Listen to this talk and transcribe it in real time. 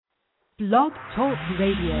Blog Talk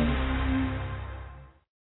Radio.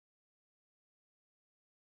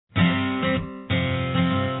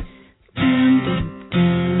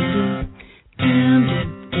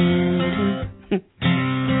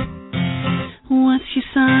 What's your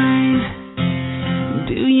sign?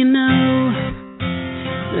 Do you know?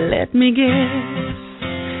 Let me guess.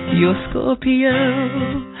 You're Scorpio.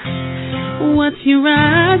 What's your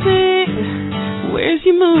rising? Where's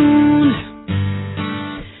your moon?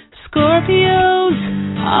 Scorpios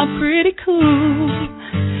are pretty cool.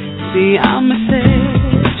 See, I'm a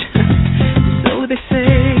sage, so they say.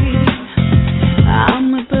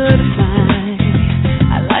 I'm a butterfly.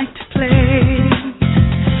 I like to play.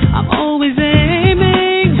 I'm always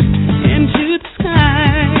aiming into the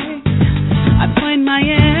sky. I point my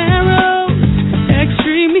arrows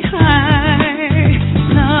extremely high.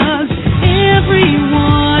 'Cause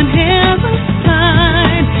everyone has a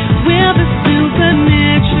sign, whether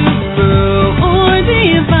supernatural or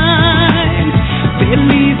divine.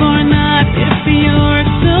 Believe or not, if you're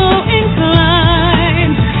so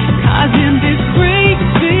inclined. 'Cause in this great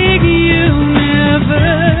big universe,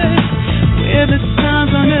 we're the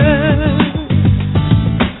stars on earth.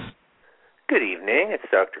 Good evening, it's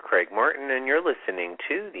Dr. Craig Martin, and you're listening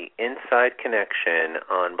to The Inside Connection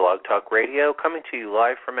on Blog Talk Radio, coming to you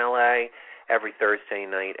live from LA every Thursday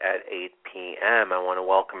night at 8 p.m. I want to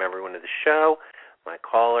welcome everyone to the show, my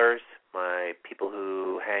callers, my people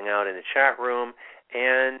who hang out in the chat room,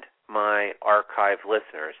 and my archive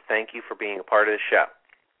listeners. Thank you for being a part of the show.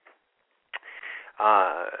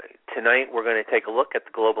 Tonight we're going to take a look at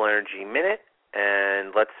the Global Energy Minute,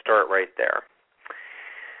 and let's start right there.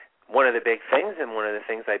 One of the big things, and one of the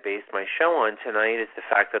things I based my show on tonight, is the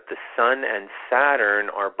fact that the Sun and Saturn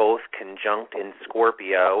are both conjunct in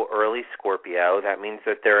Scorpio, early Scorpio. That means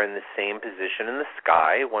that they're in the same position in the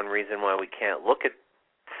sky. One reason why we can't look at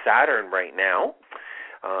Saturn right now,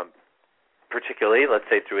 particularly, let's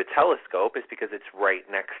say, through a telescope, is because it's right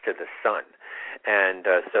next to the Sun. And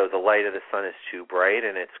so the light of the Sun is too bright,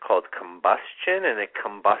 and it's called combustion, and it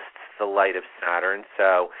combusts the light of Saturn.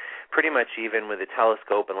 So pretty much even with a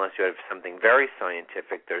telescope, unless you have something very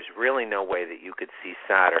scientific, there's really no way that you could see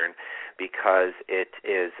Saturn because it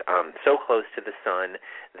is so close to the Sun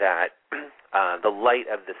that the light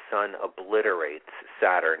of the Sun obliterates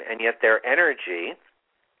Saturn. And yet their energy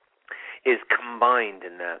is combined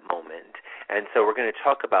in that moment. And so we're going to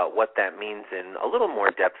talk about what that means in a little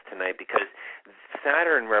more depth tonight, because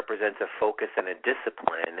Saturn represents a focus and a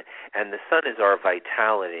discipline, and the Sun is our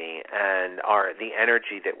vitality and the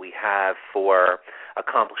energy that we have for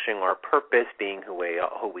accomplishing our purpose, being who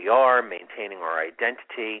we are, maintaining our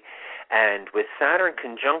identity. And with Saturn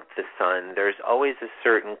conjunct the Sun, there's always a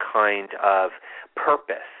certain kind of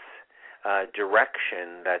purpose,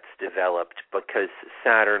 direction that's developed, because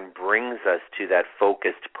Saturn brings us to that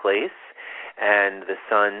focused place, and the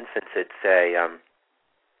Sun, since it's a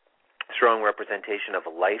strong representation of a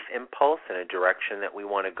life impulse and a direction that we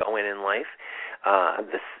want to go in life,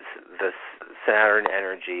 the Saturn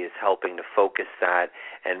energy is helping to focus that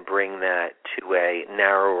and bring that to a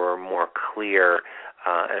narrower, more clear,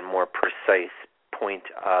 and more precise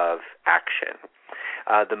point of action.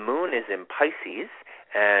 The moon is in Pisces,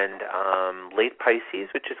 and late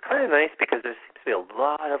Pisces, which is kind of nice because there seems to be a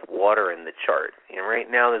lot of water in the chart. And right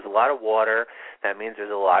now there's a lot of water. That means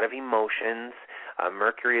there's a lot of emotions.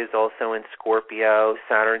 Mercury is also in Scorpio.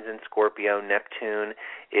 Saturn's in Scorpio. Neptune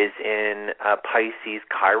is in Pisces.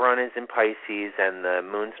 Chiron is in Pisces, and the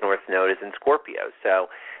moon's north node is in Scorpio. So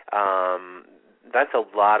that's a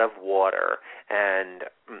lot of water. And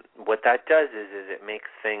what that does is it makes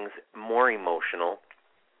things more emotional,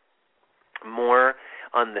 more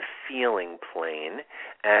on the feeling plane,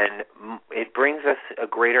 and it brings us a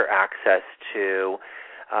greater access to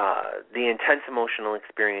the intense emotional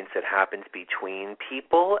experience that happens between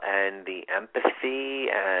people, and the empathy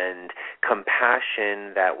and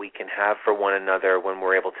compassion that we can have for one another when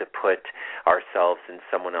we're able to put ourselves in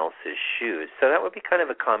someone else's shoes. So that would be kind of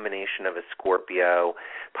a combination of a Scorpio,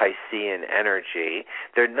 Piscean energy.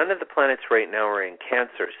 None of the planets right now are in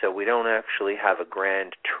Cancer, so we don't actually have a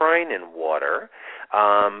grand trine in water,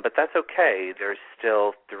 but that's okay. There's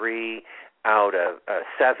still 3 out of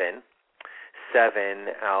 7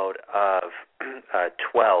 out of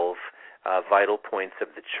 12 vital points of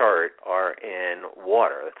the chart are in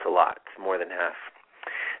water. That's a lot. It's more than half.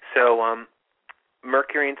 So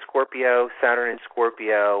Mercury in Scorpio, Saturn in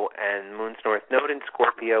Scorpio, and Moon's North Node in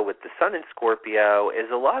Scorpio with the Sun in Scorpio is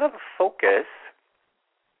a lot of focus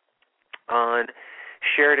on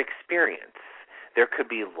shared experience. There could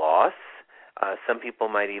be loss. Some people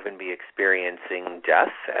might even be experiencing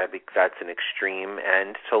death. That's an extreme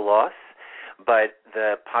end to loss. but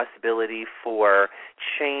the possibility for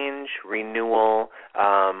change, renewal,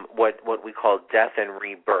 what we call death and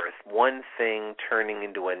rebirth, one thing turning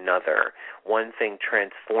into another, one thing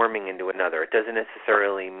transforming into another. It doesn't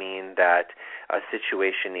necessarily mean that a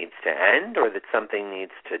situation needs to end or that something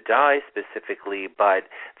needs to die specifically, but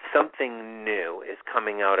something new is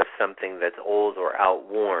coming out of something that's old or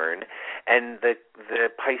outworn. And the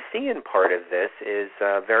Piscean part of this is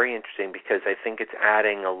very interesting because I think it's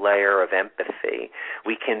adding a layer of empathy.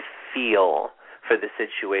 We can feel for the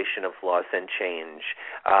situation of loss and change.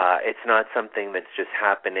 It's not something that's just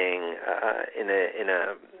happening in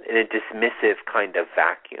a dismissive kind of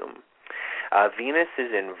vacuum. Venus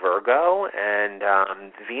is in Virgo, and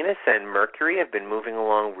Venus and Mercury have been moving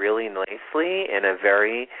along really nicely in a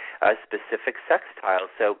very specific sextile.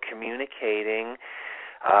 So communicating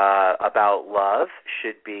about love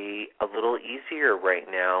should be a little easier right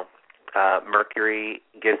now. Mercury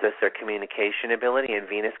gives us our communication ability, and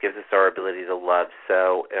Venus gives us our ability to love.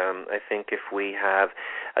 So I think if we have,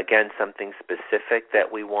 again, something specific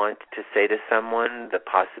that we want to say to someone, the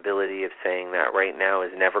possibility of saying that right now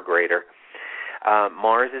is never greater.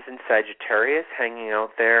 Mars is in Sagittarius, hanging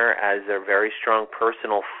out there as a very strong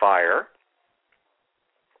personal fire.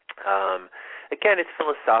 Again, it's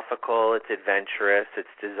philosophical, it's adventurous, it's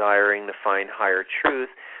desiring to find higher truth.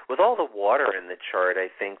 With all the water in the chart, I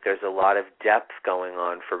think there's a lot of depth going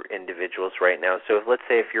on for individuals right now. So let's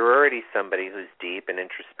say if you're already somebody who's deep and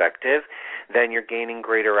introspective, then you're gaining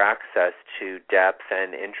greater access to depth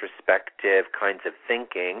and introspective kinds of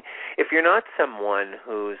thinking. If you're not someone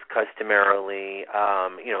who's customarily,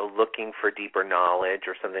 looking for deeper knowledge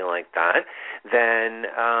or something like that, then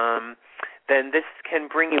this can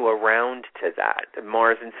bring you around to that.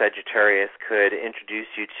 Mars in Sagittarius could introduce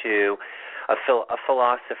you to a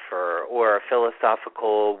philosopher or a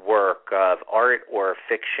philosophical work of art or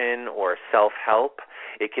fiction or self-help.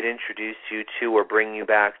 It could introduce you to or bring you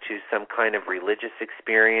back to some kind of religious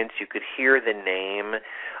experience. You could hear the name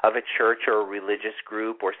of a church or a religious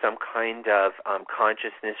group or some kind of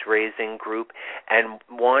consciousness-raising group and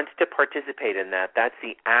want to participate in that. That's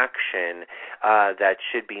the action that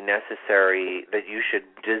should be necessary, that you should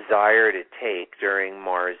desire to take during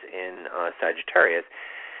Mars in Sagittarius.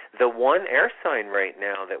 The one air sign right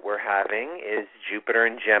now that we're having is Jupiter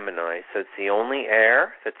in Gemini. So it's the only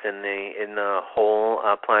air that's in the whole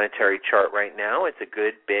planetary chart right now. It's a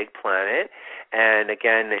good big planet. And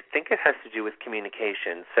again, I think it has to do with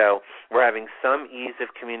communication. So we're having some ease of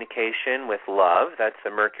communication with love. That's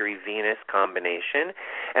the Mercury-Venus combination.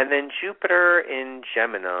 And then Jupiter in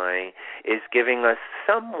Gemini is giving us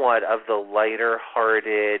somewhat of the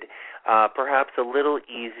lighter-hearted, perhaps a little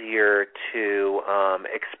easier to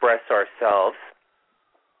express ourselves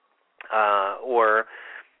or,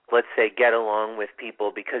 let's say, get along with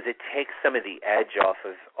people because it takes some of the edge off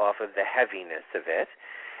of the heaviness of it.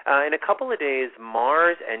 In a couple of days,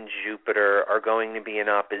 Mars and Jupiter are going to be in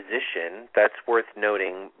opposition. That's worth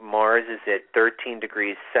noting. Mars is at 13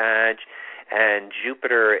 degrees Sag, and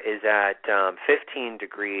Jupiter is at 15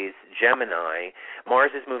 degrees Gemini. Mars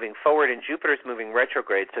is moving forward, and Jupiter is moving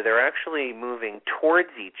retrograde, so they're actually moving towards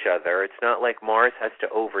each other. It's not like Mars has to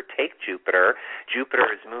overtake Jupiter.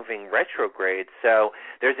 Jupiter is moving retrograde, so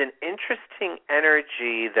there's an interesting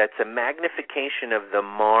energy that's a magnification of the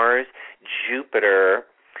Mars-Jupiter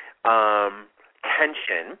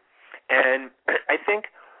tension, and I think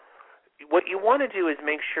what you want to do is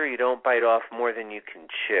make sure you don't bite off more than you can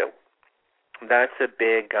chew. That's a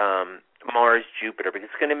big Mars-Jupiter because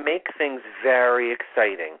it's going to make things very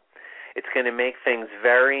exciting. It's going to make things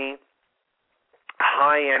very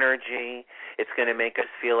high energy. It's going to make us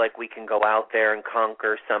feel like we can go out there and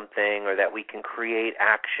conquer something, or that we can create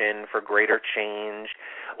action for greater change,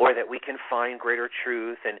 or that we can find greater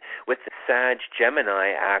truth. And with the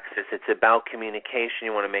Sag-Gemini axis, it's about communication.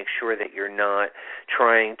 You want to make sure that you're not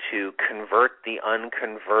trying to convert the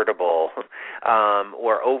unconvertible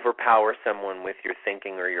or overpower someone with your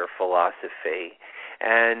thinking or your philosophy.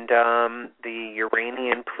 And the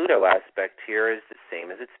Uranian-Pluto aspect here is the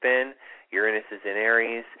same as it's been. Uranus is in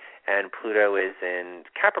Aries, and Pluto is in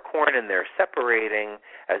Capricorn, and they're separating,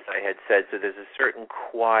 as I had said. So there's a certain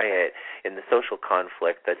quiet in the social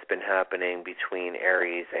conflict that's been happening between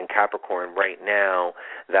Aries and Capricorn right now.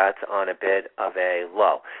 That's on a bit of a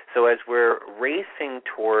low. So as we're racing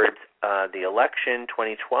towards the election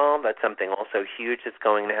 2012, that's something also huge that's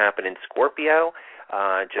going to happen in Scorpio.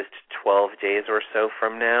 just 12 days or so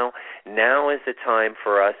from now. Now is the time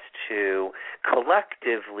for us to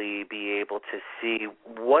collectively be able to see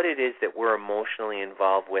what it is that we're emotionally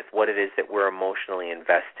involved with, what it is that we're emotionally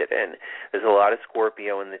invested in. There's a lot of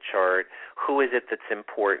Scorpio in the chart. Who is it that's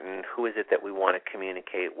important? Who is it that we want to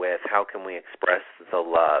communicate with? How can we express the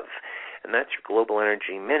love? And that's your Global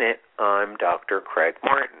Energy Minute. I'm Dr. Craig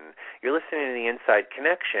Martin. You're listening to the Inside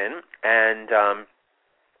Connection, and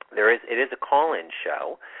it is a call-in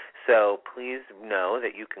show, so please know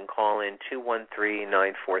that you can call in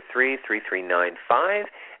 213-943-3395,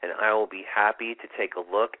 and I will be happy to take a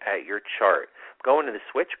look at your chart. Going to the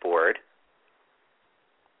switchboard,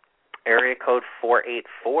 area code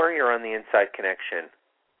 484, you're on the Inside Connection.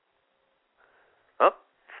 Oh,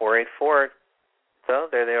 484. So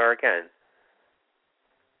there they are again.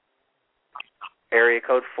 Area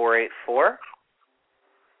code 484.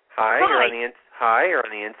 Hi. You're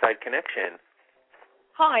on the Inside Connection.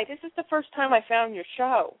 Hi, this is the first time I found your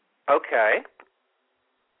show. Okay.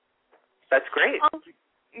 You great.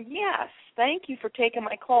 Yes, thank you for taking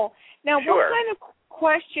my call. Now, Sure. What kind of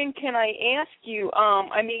question can I ask you?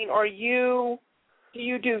 Do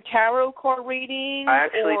you do tarot card readings? I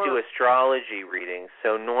actually do astrology readings.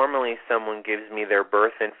 So normally someone gives me their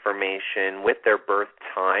birth information with their birth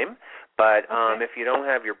time. But okay. If you don't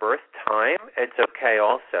have your birth time, it's okay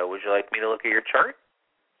also. Would you like me to look at your chart?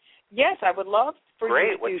 Yes, I would love for you to do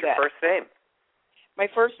that. Great. What's your first name? My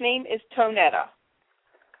first name is Tonetta.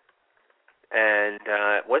 And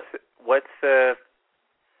what's the...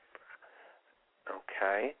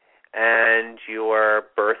 Okay. And your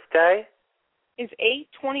birthday? Is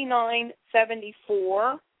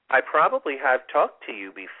 8/29/74. I probably have talked to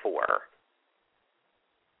you before.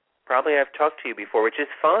 Which is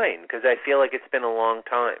fine, because I feel like it's been a long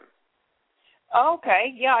time.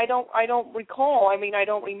 Okay, yeah, I don't recall. I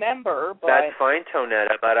don't remember. But That's fine,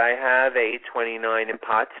 Tonetta, but I have 829 in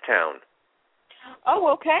Pottstown. Oh,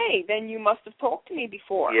 okay. Then you must have talked to me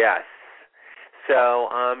before. Yes. So,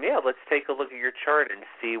 let's take a look at your chart and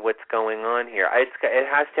see what's going on here. It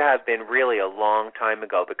has to have been really a long time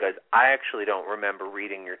ago, because I actually don't remember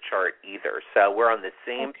reading your chart either. So we're on the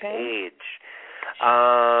same page.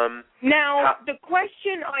 Now, the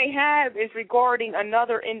question I have is regarding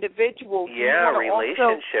another individual. Yeah,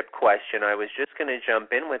 relationship question. I was just going to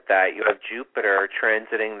jump in with that. You have Jupiter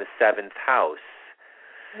transiting the 7th house.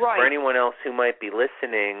 Right. For anyone else who might be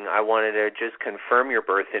listening, I wanted to just confirm your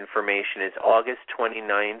birth information. It's August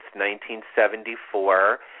 29th,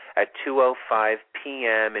 1974 at 2:05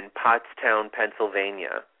 p.m. in Pottstown,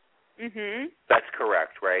 Pennsylvania. Mm-hmm. That's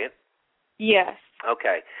correct, right? Yes.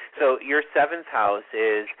 Okay. So your 7th house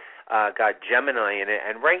is got Gemini in it,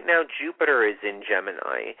 and right now Jupiter is in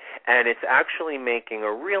Gemini, and it's actually making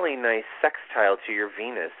a really nice sextile to your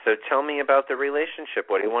Venus. So tell me about the relationship.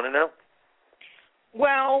 What do you want to know?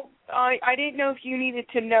 Well, I didn't know if you needed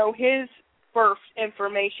to know his birth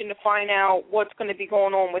information to find out what's going to be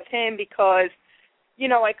going on with him, because,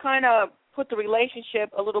 I kind of put the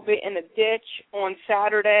relationship a little bit in the ditch on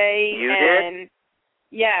Saturday. You did?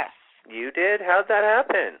 Yes. You did? How'd that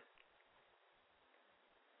happen?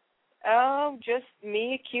 Oh, just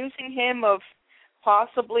me accusing him of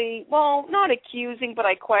possibly, well, not accusing, but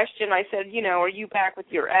I questioned. I said, are you back with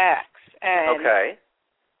your ex? And okay.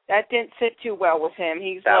 That didn't sit too well with him.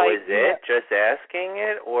 He's that like, was it? Just asking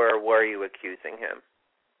it, or were you accusing him?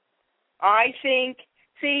 I think,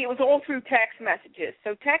 it was all through text messages.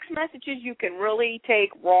 So text messages you can really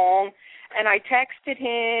take wrong. And I texted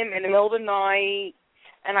him in the middle of the night,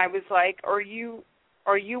 and I was like, are you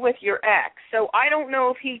with your ex? So I don't know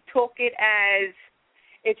if he took it as,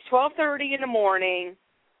 it's 12:30 in the morning.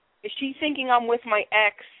 Is she thinking I'm with my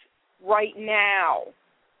ex right now?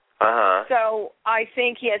 Uh-huh. So I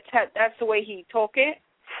think that's the way he took it.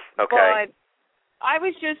 Okay. But I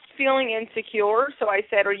was just feeling insecure, so I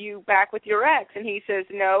said, are you back with your ex? And he says,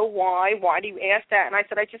 no, why? Why do you ask that? And I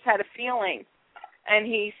said, I just had a feeling. And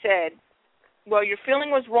he said, well, your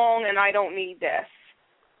feeling was wrong, and I don't need this.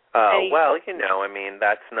 Well,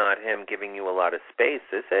 that's not him giving you a lot of space,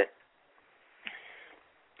 is it?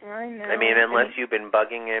 I know. Unless you've been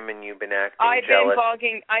bugging him and you've been acting jealous.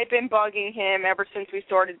 I've been bugging him ever since we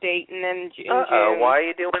started dating in June. Why are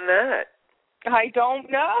you doing that? I don't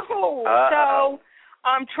know. So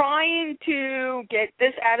I'm trying to get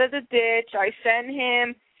this out of the ditch. I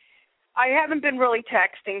haven't been really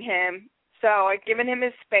texting him, so I've given him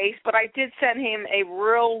his space, but I did send him a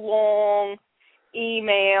real long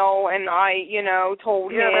email, and I,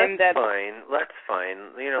 told him that... That's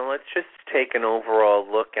fine. Let's just take an overall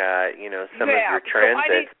look at, some of your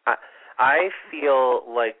transits. I feel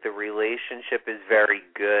like the relationship is very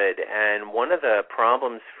good, and one of the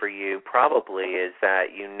problems for you probably is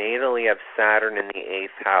that you natally have Saturn in the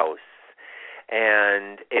 8th house,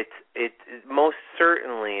 and it most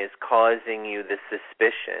certainly is causing you the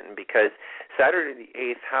suspicion, because Saturn in the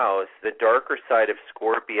 8th house, the darker side of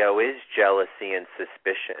Scorpio is jealousy and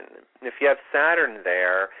suspicion. If you have Saturn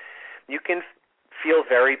there, you can feel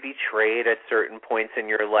very betrayed at certain points in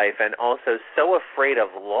your life, and also so afraid of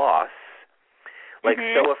loss, like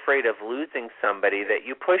so afraid of losing somebody that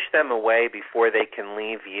you push them away before they can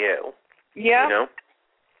leave you. Yeah. You know?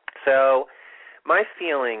 So my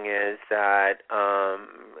feeling is that,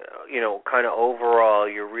 kind of overall,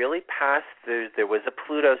 you're really past, there was a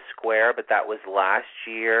Pluto square, but that was last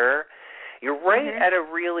year. You're right at a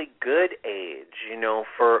really good age,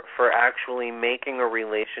 for actually making a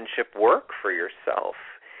relationship work for yourself.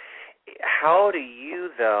 How do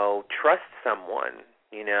you, though, trust someone,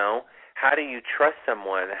 How do you trust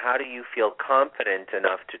someone? How do you feel confident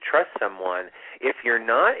enough to trust someone? If you're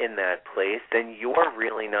not in that place, then you're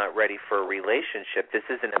really not ready for a relationship. This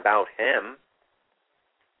isn't about him.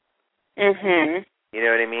 You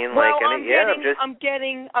know what I mean? Well, I'm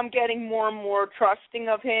getting more and more trusting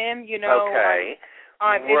of him. Okay.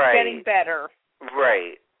 It's getting better.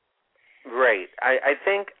 Right. I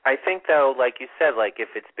think though, like you said, like if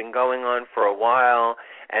it's been going on for a while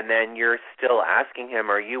and then you're still asking him,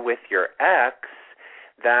 are you with your ex?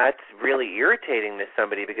 That's really irritating to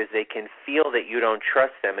somebody, because they can feel that you don't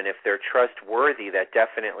trust them, and if they're trustworthy, that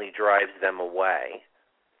definitely drives them away.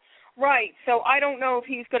 Right, so I don't know if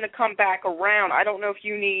he's going to come back around. I don't know if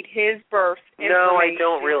you need his birth information. No, I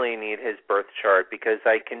don't really need his birth chart, because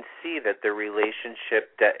I can see that the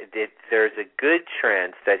relationship, there's a good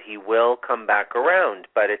chance that he will come back around,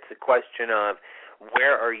 but it's a question of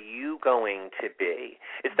where are you going to be?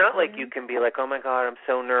 It's not like you can be like, oh, my God, I'm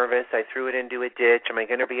so nervous. I threw it into a ditch. Am I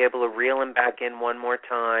going to be able to reel him back in one more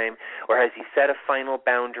time? Or has he set a final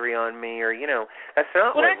boundary on me? Or, that's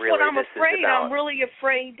not what really this is about. I'm really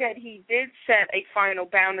afraid that he did set a final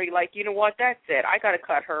boundary. Like, you know what? That's it. I got to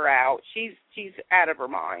cut her out. She's out of her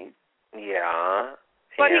mind. Yeah.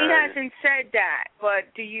 But he hasn't said that.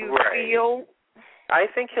 But do you feel... I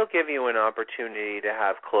think he'll give you an opportunity to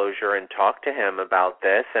have closure and talk to him about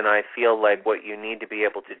this, and I feel like what you need to be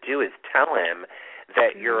able to do is tell him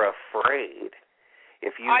that you're afraid.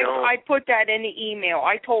 If you don't... I put that in the email.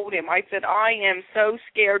 I told him, I said, I am so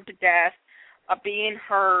scared to death of being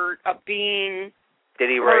hurt, of being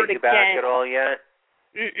Did he write you back at all yet?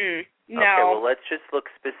 No. Okay, well, let's just look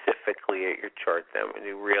specifically at your chart then. We'll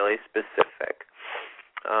be really specific.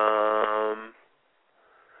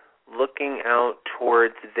 Looking out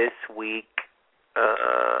towards this week,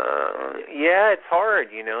 it's hard,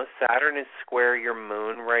 Saturn is square your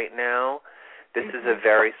moon right now. This is a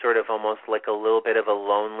very sort of almost like a little bit of a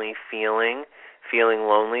lonely feeling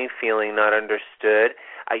lonely, feeling not understood.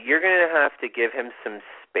 You're going to have to give him some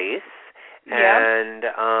space, and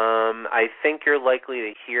I think you're likely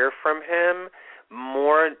to hear from him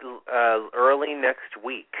more early next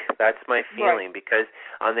week. That's my feeling, because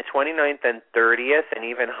on the 29th and 30th and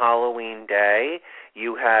even Halloween Day,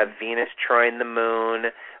 you have Venus trine the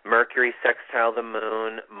moon, Mercury sextile the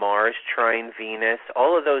moon, Mars trine Venus,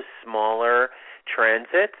 all of those smaller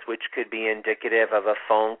transits, which could be indicative of a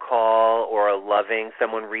phone call or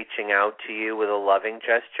someone reaching out to you with a loving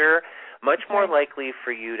gesture, much more likely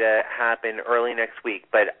for you to happen early next week.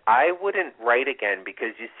 But I wouldn't write again,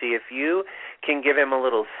 because you see, if you can give him a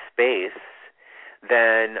little space,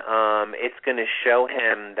 then it's going to show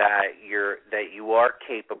him that you are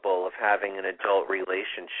capable of having an adult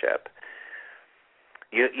relationship.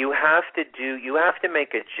 You have to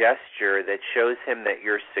make a gesture that shows him that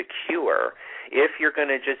you're secure. If you're going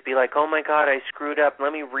to just be like, oh my God, I screwed up,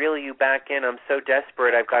 let me reel you back in, I'm so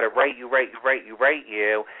desperate, I've got to write you,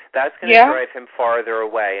 that's going to drive him farther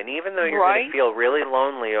away. And even though you're going to feel really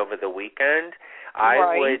lonely over the weekend,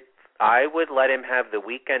 I would let him have the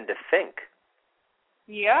weekend to think.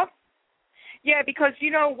 Yeah. Yeah, because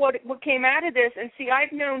what came out of this, and see,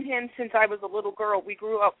 I've known him since I was a little girl. We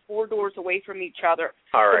grew up 4 doors away from each other.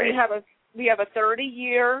 All right. So we have a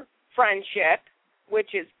 30-year friendship,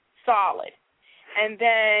 which is solid. And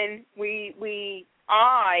then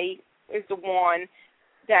I is the one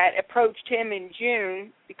that approached him in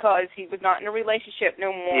June because he was not in a relationship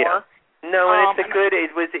no more. Yeah. No, and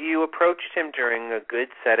you approached him during a good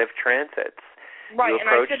set of transits. Right, you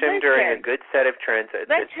approached him during a good set of transits.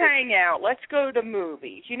 Let's hang out. Let's go to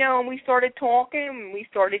movies. And we started talking, and we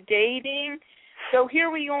started dating. So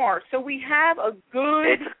here we are. So we have a good...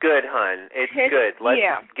 It's good, hon. It's good.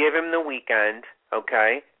 Let's give him the weekend,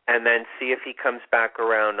 okay? and then see if he comes back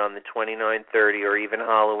around on the 29th, 30, or even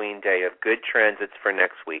Halloween Day of good transits for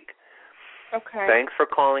next week. Okay. Thanks for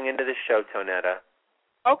calling into the show, Tonetta.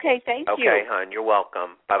 Okay, thank you. Okay, hon, you're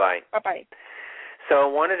welcome. Bye-bye. Bye-bye. So I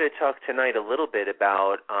wanted to talk tonight a little bit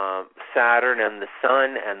about Saturn and the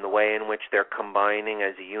Sun and the way in which they're combining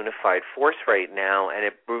as a unified force right now, and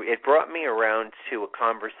it brought me around to a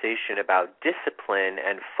conversation about discipline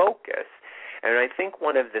and focus. And I think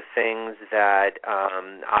one of the things that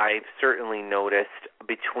I've certainly noticed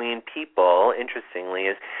between people, interestingly,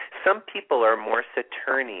 is some people are more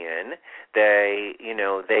Saturnian. They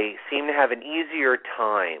seem to have an easier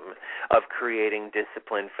time of creating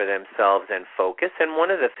discipline for themselves and focus. And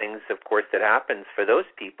one of the things, of course, that happens for those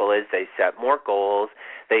people is they set more goals,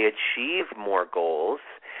 they achieve more goals,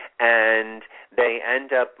 and they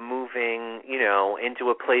end up moving, into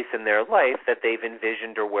a place in their life that they've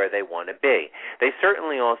envisioned or where they want to be. They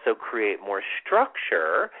certainly also create more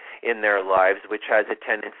structure in their lives, which has a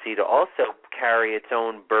tendency to also carry its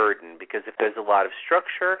own burden, because if there's a lot of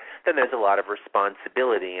structure, then there's a lot of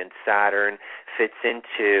responsibility, and Saturn fits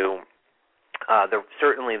into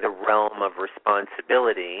certainly the realm of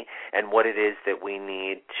responsibility and what it is that we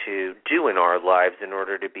need to do in our lives in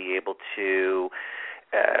order to be able to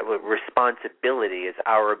responsibility is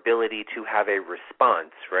our ability to have a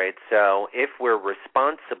response, right? So if we're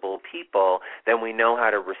responsible people, then we know how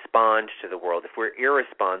to respond to the world. If we're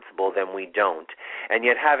irresponsible, then we don't. And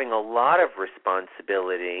yet having a lot of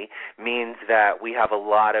responsibility means that we have a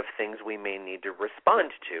lot of things we may need to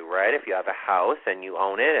respond to, right? If you have a house and you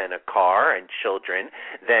own it, and a car and children,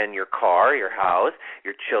 then your car, your house,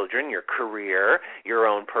 your children, your career, your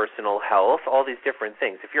own personal health, all these different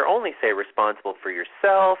things. If you're only, say, responsible for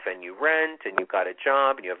yourself, and you rent, and you've got a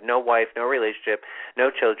job, and you have no wife, no relationship, no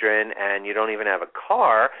children, and you don't even have a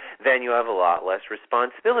car, then you have a lot less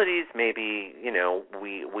responsibilities. Maybe,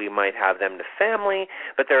 we might have them to family,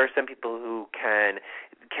 but there are some people who can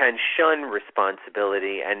shun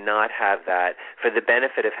responsibility and not have that for the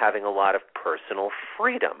benefit of having a lot of personal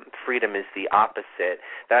freedom. Freedom is the opposite.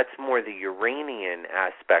 That's more the Uranian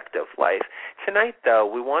aspect of life. Tonight, though,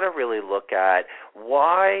 we want to really look at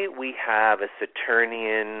why we have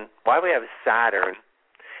Saturn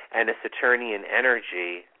and a Saturnian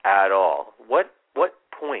energy at all. What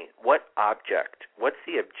point, what object, what's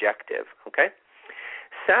the objective, okay?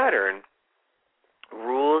 Saturn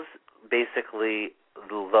rules basically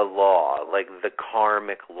the law, like the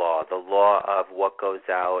karmic law, the law of what goes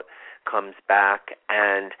out comes back,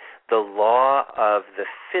 and the law of the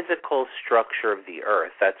physical structure of the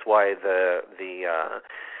earth. That's why the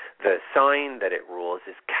sign that it rules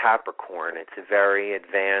is Capricorn. It's a very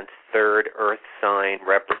advanced third earth sign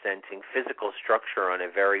representing physical structure on a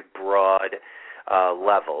very broad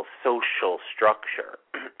level, social structure.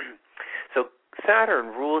 So Saturn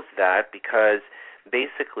rules that because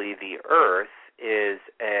basically the earth is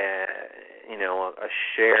a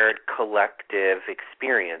shared collective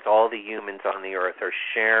experience. All the humans on the earth are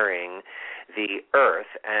sharing the earth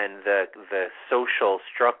and the social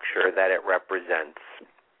structure that it represents.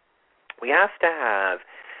 We have to have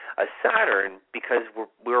a Saturn because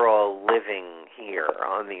we're all living here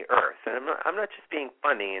on the earth. And I'm not just being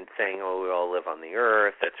funny and saying, we all live on the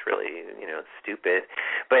earth. That's really, stupid.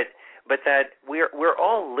 But that we're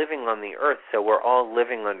all living on the earth, so we're all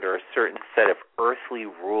living under a certain set of earthly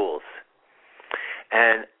rules.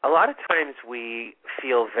 And a lot of times we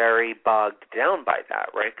feel very bogged down by that,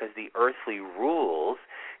 right? Because the earthly rules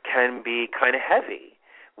can be kind of heavy.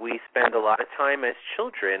 We spend a lot of time as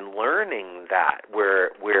children learning that we're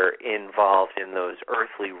involved in those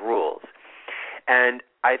earthly rules. And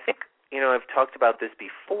I think, I've talked about this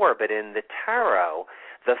before, but in the tarot,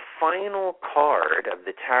 the final card of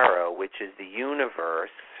the tarot, which is the universe,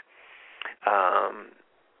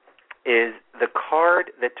 is the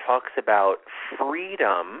card that talks about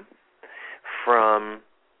freedom from,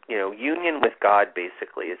 union with God,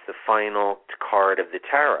 basically, is the final card of the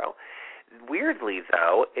tarot. Weirdly,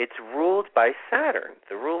 though, it's ruled by Saturn.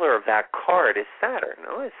 The ruler of that card is Saturn.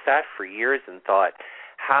 I sat for years and thought,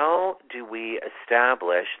 how do we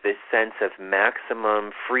establish this sense of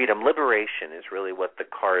maximum freedom? Liberation is really what the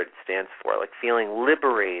card stands for, like feeling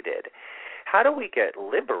liberated. How do we get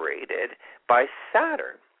liberated by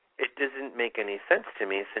Saturn? it doesn't make any sense to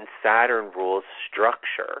me, since Saturn rules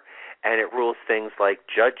structure, and it rules things like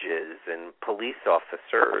judges and police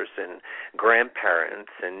officers and grandparents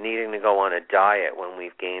and needing to go on a diet when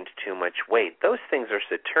we've gained too much weight. Those things are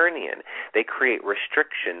Saturnian. They create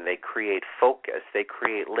restriction. They create focus. They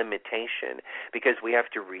create limitation, because we have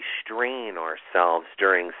to restrain ourselves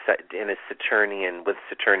with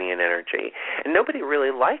Saturnian energy. And nobody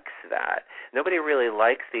really likes that. Nobody really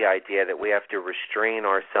likes the idea that we have to restrain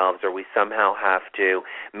ourselves, or we somehow have to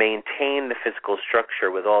maintain the physical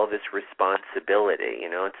structure with all this responsibility.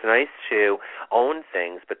 It's nice to own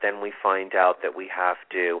things, but then we find out that we have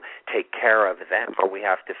to take care of them, or we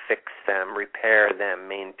have to fix them, repair them,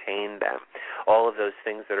 maintain them. All of those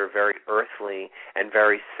things that are very earthly and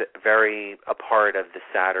very, very a part of the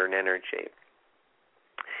Saturn energy.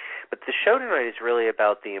 But the show tonight is really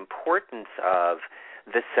about the importance of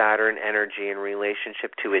the Saturn energy in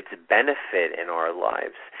relationship to its benefit in our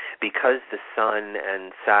lives. Because the Sun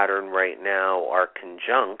and Saturn right now are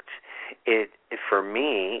conjunct, it for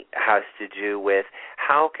me has to do with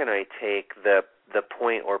how can I take the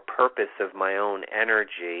point or purpose of my own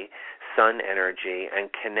energy, Sun energy, and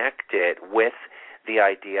connect it with the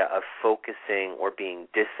idea of focusing or being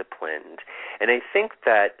disciplined. And I think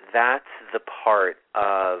that that's the part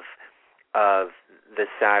of the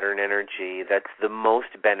Saturn energy that's the most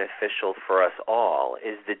beneficial for us all,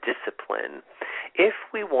 is the discipline. If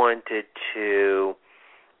we wanted to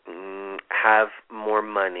have more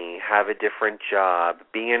money, have a different job,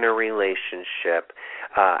 be in a relationship,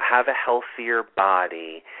 have a healthier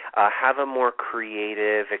body, have a more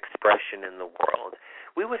creative expression in the world,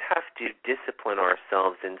 we would have to discipline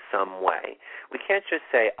ourselves in some way. We can't just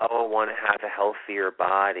say, I want to have a healthier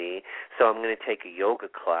body, so I'm going to take a yoga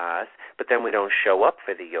class, but then we don't show up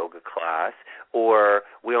for the yoga class, or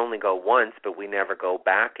we only go once, but we never go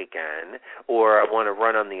back again, or I want to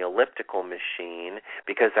run on the elliptical machine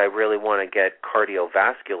because I really want to get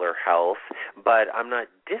cardiovascular health, but I'm not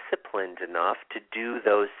disciplined enough to do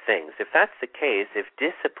those things. If that's the case, if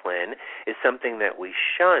discipline is something that we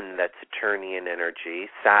shun, that Saturnian energy,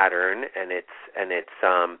 Saturn, and it's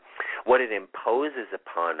what it imposes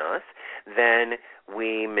upon us, then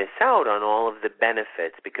we miss out on all of the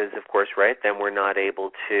benefits, because, of course, right, then we're not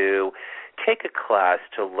able to take a class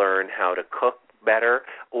to learn how to cook better,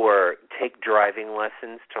 or take driving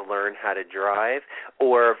lessons to learn how to drive,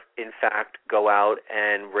 or, in fact, go out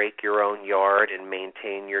and rake your own yard and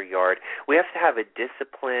maintain your yard. We have to have a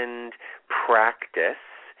disciplined practice.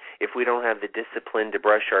 If we don't have the discipline to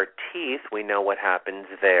brush our teeth, we know what happens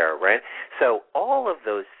there, right? So all of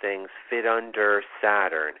those things fit under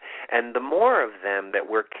Saturn. And the more of them that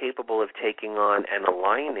we're capable of taking on and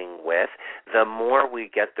aligning with, the more we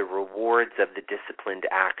get the rewards of the disciplined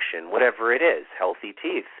action, whatever it is, healthy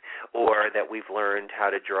teeth, or that we've learned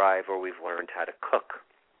how to drive, or we've learned how to cook.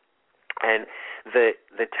 And the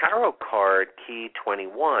tarot card, Key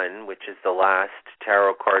 21, which is the last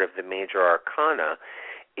tarot card of the major arcana,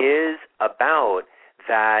 is about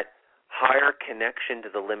that higher connection to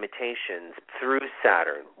the limitations through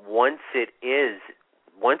Saturn. Once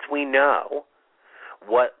we know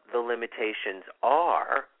what the limitations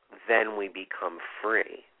are, then we become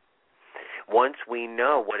free. Once we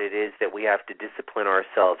know what it is that we have to discipline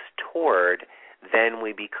ourselves toward, then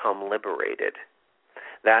we become liberated.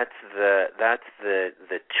 That's the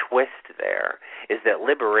twist there, is that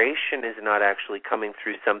liberation is not actually coming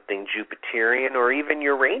through something Jupiterian or even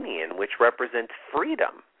Uranian, which represents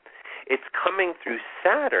freedom. It's coming through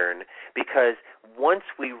Saturn, because once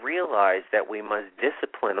we realize that we must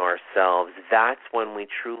discipline ourselves, that's when we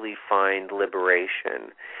truly find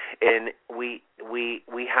liberation. And we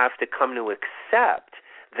have to come to accept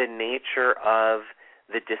the nature of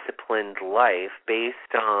the disciplined life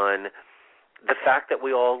based on the fact that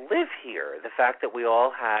we all live here, the fact that we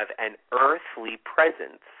all have an earthly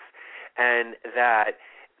presence, and that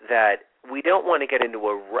we don't want to get into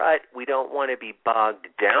a rut. We don't want to be bogged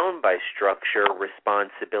down by structure,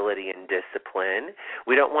 responsibility, and discipline.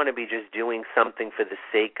 We don't want to be just doing something for the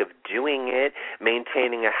sake of doing it,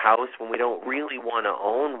 maintaining a house when we don't really want to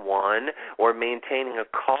own one, or maintaining a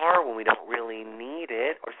car when we don't really need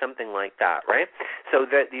it, or something like that, right? So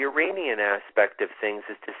the Uranian aspect of things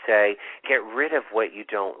is to say, get rid of what you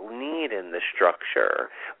don't need in the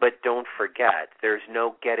structure, but don't forget, there's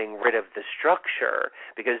no getting rid of the structure,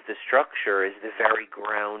 because the structure is the very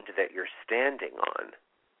ground that you're standing on.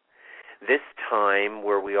 This time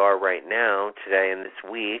where we are right now, today and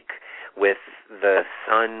this week, with the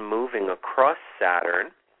Sun moving across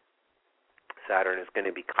Saturn, Saturn is going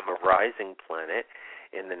to become a rising planet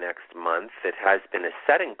in the next month. It has been a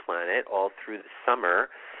setting planet all through the summer.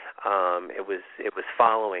 it was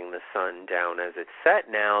following the sun down as it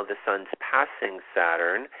set. Now the sun's passing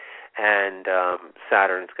Saturn, and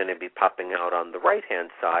Saturn's going to be popping out on the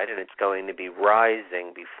right-hand side, and it's going to be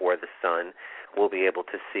rising before the sun. We'll be able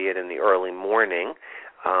to see it in the early morning.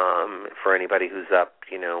 For anybody who's up,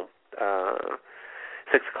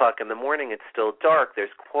 6 o'clock in the morning, it's still dark. There's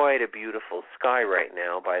quite a beautiful sky right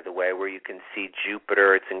now, by the way, where you can see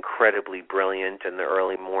Jupiter. It's incredibly brilliant in the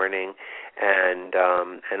early morning, and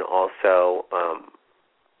also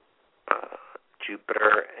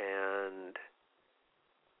Jupiter and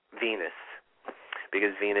Venus,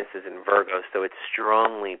 because Venus is in Virgo, so it's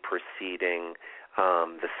strongly preceding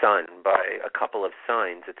the sun by a couple of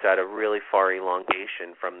signs. It's at a really far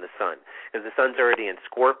elongation from the sun, because the sun's already in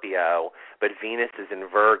Scorpio, but Venus is in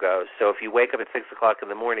Virgo. So if you wake up at 6 o'clock in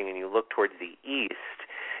the morning and you look towards the east,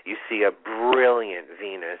 you see a brilliant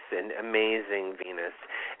Venus, an amazing Venus.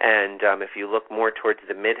 And if you look more towards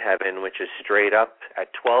the midheaven, which is straight up at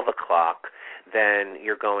 12 o'clock, then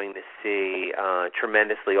you're going to see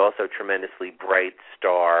tremendously bright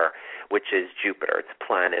star, which is Jupiter. It's a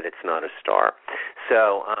planet, it's not a star.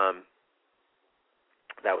 So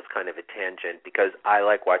that was kind of a tangent, because I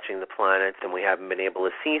like watching the planets, and we haven't been able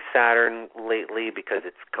to see Saturn lately because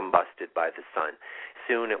it's combusted by the sun.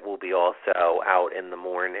 Soon it will be also out in the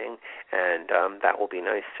morning, and that will be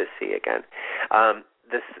nice to see again.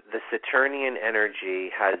 The Saturnian energy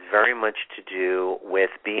has very much to do with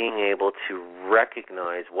being able to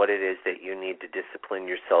recognize what it is that you need to discipline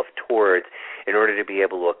yourself towards in order to be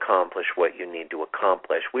able to accomplish what you need to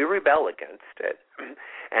accomplish. We rebel against it.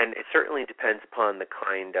 And it certainly depends upon the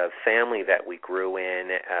kind of family that we grew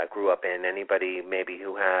up in. Anybody maybe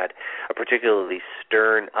who had a particularly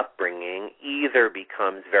stern upbringing either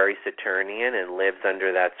becomes very Saturnian and lives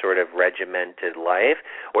under that sort of regimented life,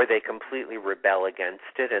 or they completely rebel against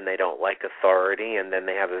it and they don't like authority, and then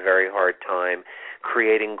they have a very hard time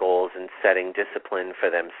creating goals and setting discipline for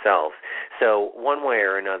themselves. So one way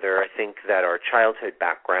or another, I think that our childhood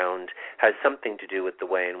background has something to do with the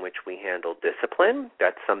way in which we handle discipline.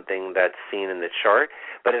 That's something that's seen in the chart,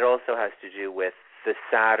 but it also has to do with the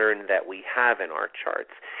Saturn that we have in our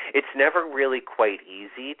charts. It's never really quite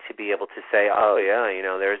easy to be able to say, oh, yeah,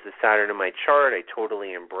 there's the Saturn in my chart. I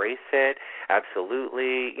totally embrace it.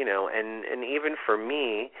 Absolutely. And even for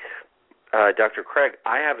me, Dr. Craig,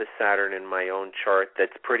 I have a Saturn in my own chart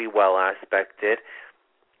that's pretty well aspected.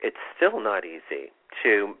 It's still not easy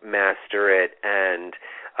to master it and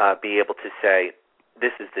be able to say,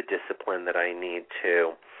 this is the discipline that I need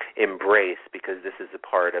to embrace, because this is a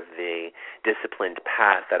part of the disciplined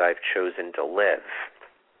path that I've chosen to live.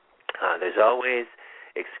 There's always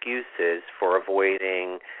excuses for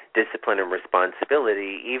avoiding discipline and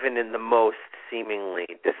responsibility, even in the most seemingly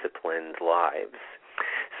disciplined lives.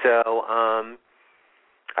 So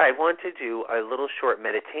I want to do a little short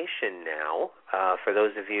meditation now for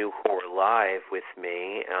those of you who are live with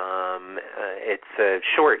me. It's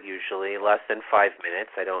short usually, less than 5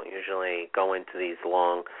 minutes. I don't usually go into these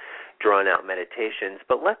long, drawn-out meditations,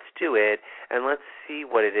 but let's do it, and let's see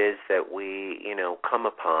what it is that we, come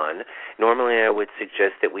upon. Normally I would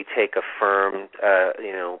suggest that we take a firm,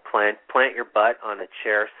 plant your butt on a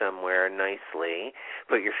chair somewhere nicely,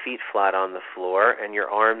 put your feet flat on the floor, and your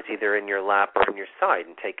arms either in your lap or on your side,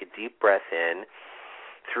 and take a deep breath in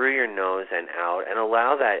through your nose and out, and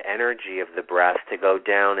allow that energy of the breath to go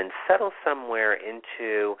down and settle somewhere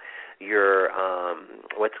into your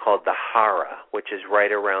what's called the hara, which is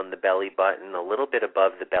right around the belly button, a little bit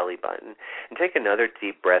above the belly button. And take another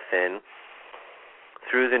deep breath in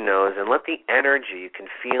through the nose, and let the energy, you can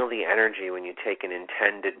feel the energy when you take an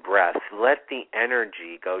intended breath, let the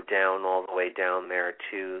energy go down all the way down there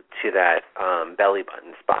to that belly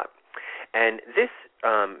button spot. And this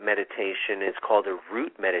meditation is called a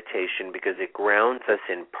root meditation because it grounds us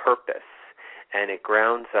in purpose, and it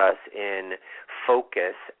grounds us in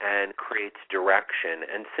focus and creates direction.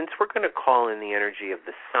 And since we're going to call in the energy of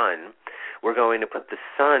the sun, we're going to put the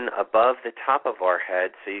sun above the top of our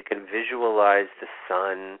head so you can visualize the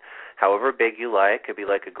sun however big you like. It could be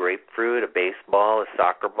like a grapefruit, a baseball, a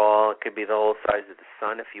soccer ball. It could be the whole size of the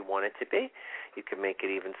sun if you want it to be. You can make it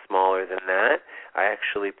even smaller than that. I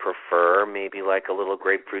actually prefer maybe like a little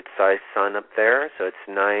grapefruit-sized sun up there, so it's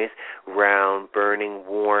nice, round, burning,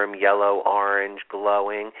 warm, yellow, orange,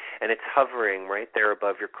 glowing, and it's hovering right there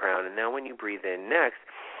above your crown. And now when you breathe in next,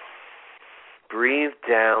 breathe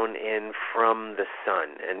down in from the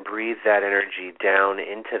sun and breathe that energy down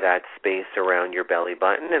into that space around your belly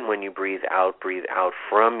button. And when you breathe out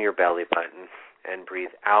from your belly button and breathe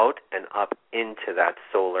out and up into that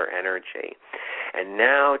solar energy. And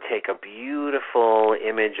now take a beautiful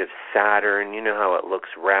image of Saturn. You know how it looks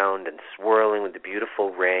round and swirling with the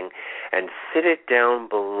beautiful ring, and sit it down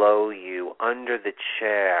below you under the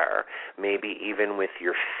chair, maybe even with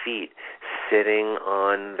your feet sitting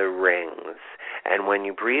on the rings. And when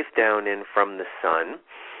you breathe down in from the sun,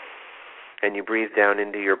 and you breathe down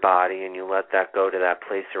into your body, and you let that go to that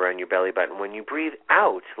place around your belly button. When you breathe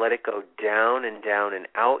out, let it go down and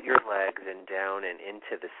out your legs and down and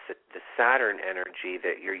into the Saturn energy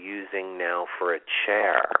that you're using now for a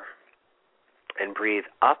chair. And breathe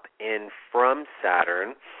up in from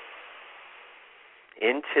Saturn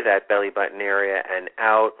into that belly button area and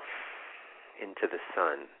out into the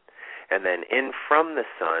sun. And then in from the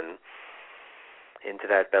sun into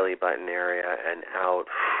that belly button area and out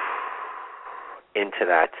into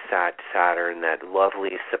that Saturn, that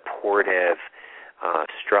lovely supportive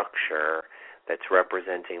structure that's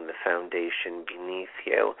representing the foundation beneath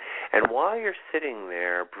you. And while you're sitting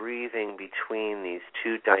there breathing between these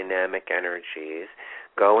two dynamic energies,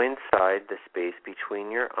 go inside the space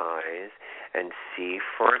between your eyes and see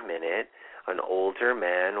for a minute an older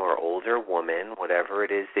man or older woman, whatever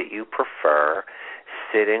it is that you prefer,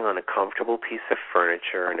 sitting on a comfortable piece of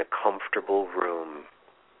furniture in a comfortable room.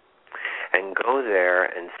 And go there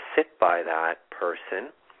and sit by that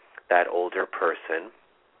person, that older person,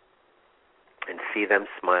 and see them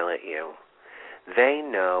smile at you. They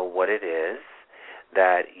know what it is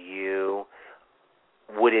that you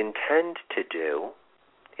would intend to do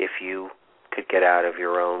if you could get out of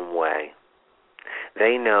your own way.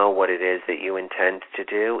 They know what it is that you intend to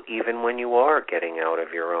do even when you are getting out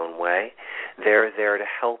of your own way. They're there to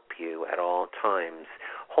help you at all times.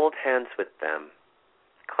 Hold hands with them.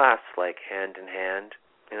 Clasp like hand in hand,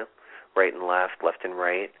 right and left and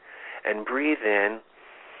right, and breathe in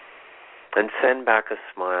and send back a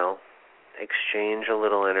smile. Exchange a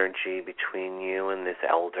little energy between you and this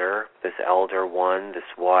elder one, this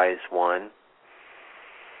wise one.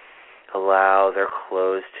 Allow their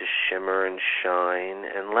clothes to shimmer and shine,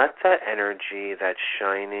 and let that energy, that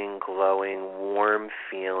shining, glowing, warm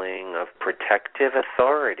feeling of protective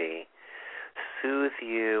authority soothe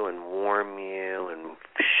you and warm you and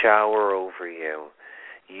shower over you.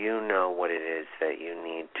 You know what it is that you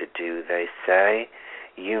need to do, they say.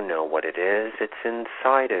 You know what it is. It's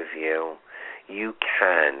inside of you. You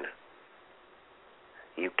can,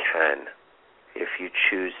 if you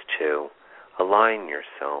choose to, align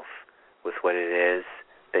yourself with what it is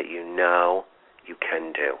that you know you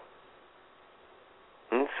can do.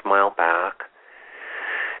 And smile back.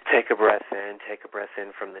 Take a breath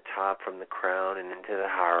in from the top, from the crown, and into the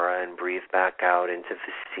hara, and breathe back out into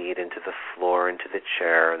the seat, into the floor, into the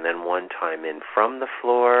chair, and then one time in from the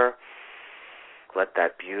floor. Let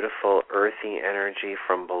that beautiful earthy energy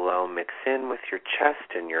from below mix in with your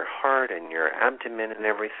chest and your heart and your abdomen and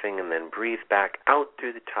everything, and then breathe back out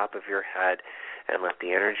through the top of your head, and let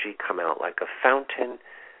the energy come out like a fountain,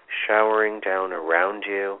 showering down around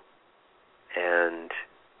you, and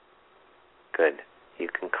good. You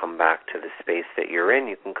can come back to the space that you're in.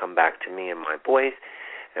 You can come back to me and my voice,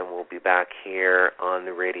 and we'll be back here on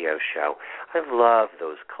the radio show. I love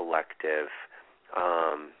those collective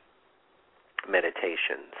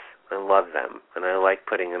meditations. I love them, and I like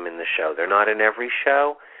putting them in the show. They're not in every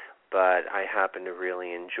show, but I happen to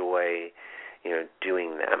really enjoy,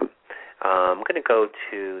 doing them. I'm going to go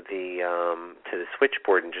to the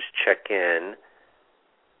switchboard and just check in.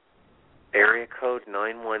 Area code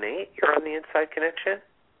 918. You're on the Inside Connection?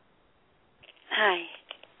 Hi.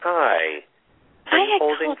 Hi. Are you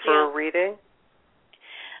holding for a reading?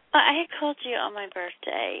 I had called you on my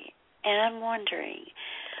birthday, and I'm wondering,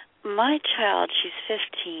 my child, she's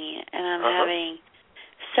 15, and I'm having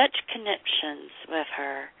such connections with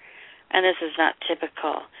her, and this is not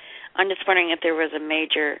typical. I'm just wondering if there was a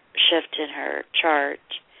major shift in her chart.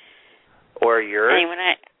 Or yours?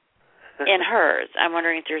 In hers. I'm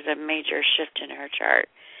wondering if there's a major shift in her chart.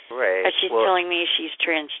 Right. She's telling me she's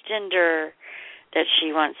transgender, that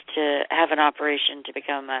she wants to have an operation to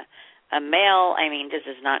become a male. I mean, this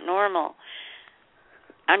is not normal.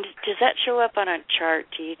 Does that show up on a chart,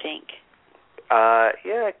 do you think?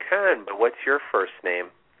 Yeah, it can, but what's your first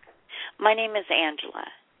name? My name is Angela.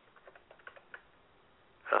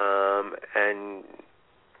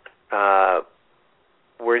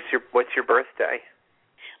 What's your birthday?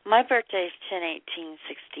 My birthday is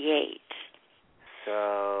 10/18/68.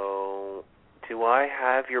 So, do I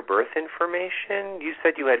have your birth information? You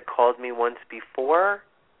said you had called me once before?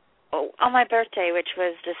 Oh, on my birthday, which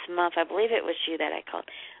was this month, I believe it was you that I called.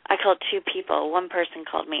 I called two people. One person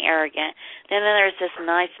called me arrogant. Then there's this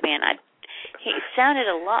nice man. He sounded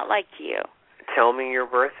a lot like you. Tell me your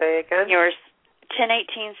birthday again. Yours,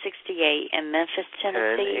 10/18/68 in Memphis,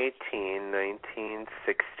 Tennessee.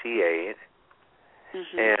 10/18/1968.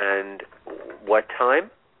 Mm-hmm. And what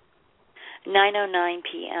time? 9:09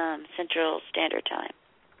 p.m. Central Standard Time.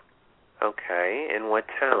 Okay. In what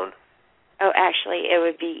town? Oh, actually, it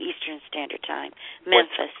would be Eastern Standard Time.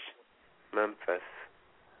 Memphis. Memphis.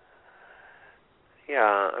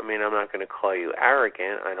 Yeah, I mean, I'm not going to call you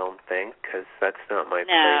arrogant, I don't think, because that's not my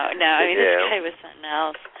place. No, I mean, do. this guy was something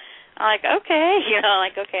else. I'm like, okay,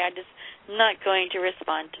 I'm not going to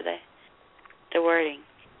respond to the wording.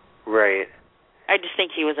 Right. I just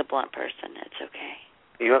think he was a blunt person. It's okay.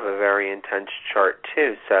 You have a very intense chart,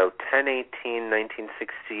 too. So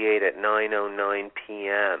 10/18/1968 at 9:09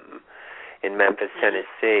 p.m. in Memphis,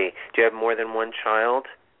 Tennessee. Do you have more than one child?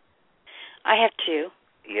 I have two.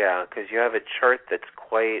 Yeah, because you have a chart that's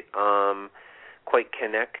quite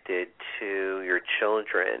connected to your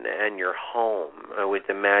children and your home. I would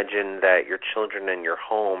imagine that your children and your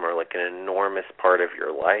home are like an enormous part of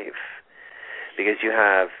your life, because you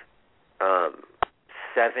have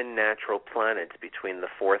 7 natural planets between the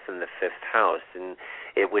 4th and the 5th house, and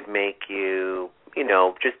it would make you,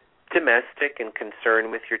 just domestic and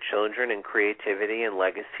concerned with your children and creativity and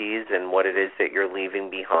legacies and what it is that you're leaving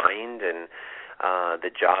behind and the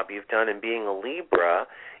job you've done. And being a Libra,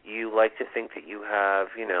 you like to think that you have,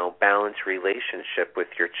 balanced relationship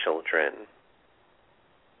with your children.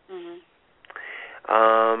 Mm-hmm.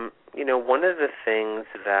 One of the things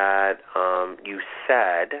that you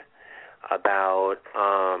said about,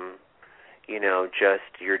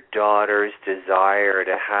 just your daughter's desire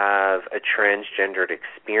to have a transgendered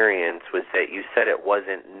experience was that you said it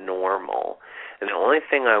wasn't normal. And the only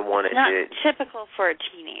thing I wanted to... It's not typical for a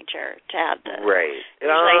teenager to have this. Right.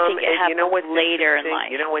 I think it happens later in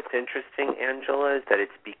life. You know what's interesting, Angela, is that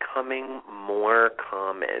it's becoming more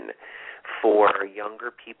common for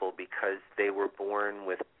younger people because they were born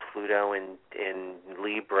with Pluto in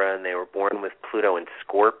Libra and they were born with Pluto in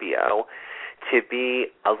Scorpio, to be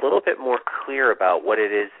a little bit more clear about what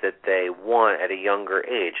it is that they want at a younger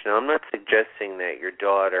age. Now, I'm not suggesting that your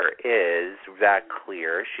daughter is that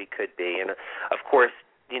clear. She could be. And, of course,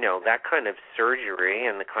 that kind of surgery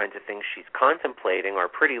and the kinds of things she's contemplating are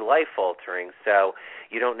pretty life-altering, so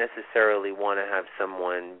you don't necessarily want to have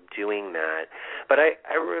someone doing that. But I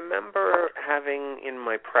remember having in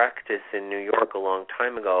my practice in New York a long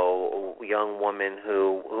time ago a young woman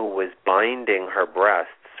who was binding her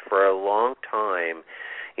breasts for a long time.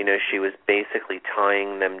 She was basically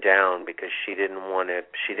tying them down because she just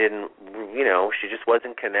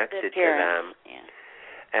wasn't connected to them. Yeah.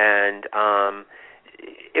 And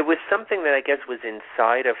it was something that I guess was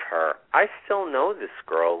inside of her. I still know this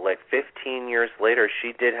girl. Like 15 years later,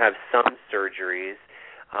 she did have some surgeries,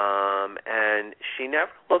 and she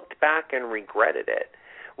never looked back and regretted it,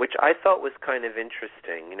 which I thought was kind of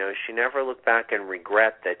interesting. She never looked back and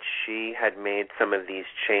regret that she had made some of these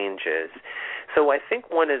changes. So I think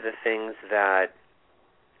one of the things that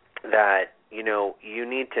you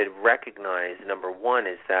need to recognize, number one,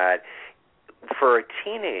 is that for a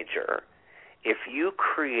teenager, if you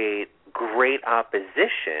create great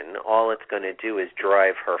opposition, all it's going to do is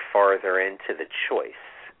drive her farther into the choice.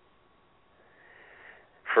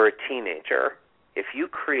 For a teenager, if you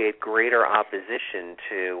create greater opposition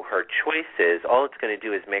to her choices, all it's going to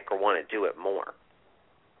do is make her want to do it more.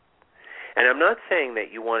 And I'm not saying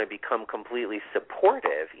that you want to become completely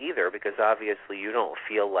supportive either, because obviously you don't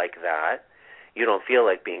feel like that. You don't feel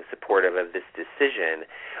like being supportive of this decision.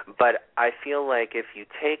 But I feel like if you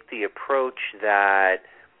take the approach that,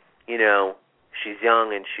 she's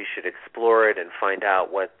young and she should explore it and find out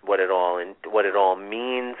what it all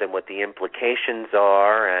means and what the implications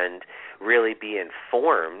are, and really be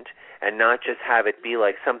informed and not just have it be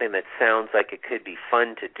like something that sounds like it could be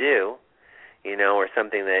fun to do, or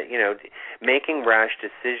something that, making rash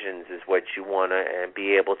decisions is what you want to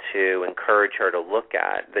be able to encourage her to look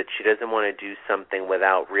at, that she doesn't want to do something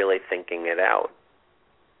without really thinking it out.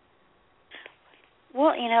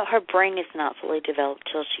 Well, her brain is not fully developed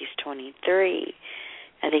till she's 23.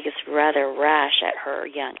 I think it's rather rash at her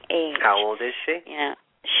young age. How old is she? Yeah,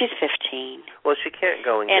 she's 15. Well, she can't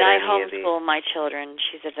go and get I any of these. And I homeschool my children.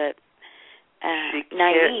 She's a bit she can't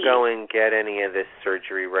naive. Go and get any of this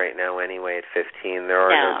surgery right now anyway at 15. There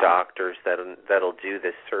are no doctors that'll do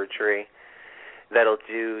this surgery.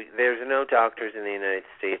 There's no doctors in the United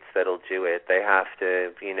States that'll do it. They have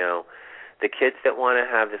to, the kids that want to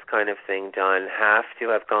have this kind of thing done have to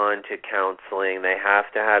have gone to counseling. They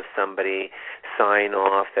have to have somebody sign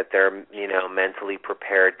off that they're, mentally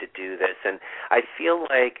prepared to do this. And I feel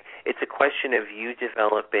like it's a question of you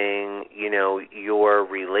developing, your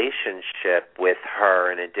relationship with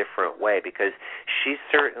her in a different way, because she's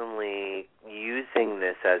certainly using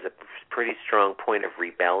this as a pretty strong point of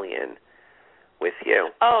rebellion with you.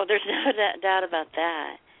 Oh, there's no doubt about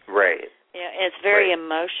that. Right. Yeah, it's very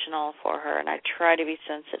emotional for her, and I try to be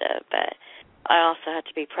sensitive, but I also have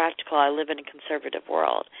to be practical. I live in a conservative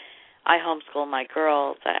world. I homeschool my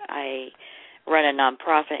girls. I run a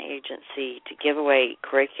nonprofit agency to give away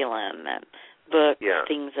curriculum and books,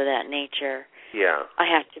 things of that nature. Yeah. I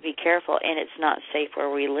have to be careful, and it's not safe where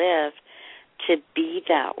we live to be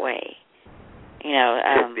that way.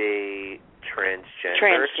 To be transgender.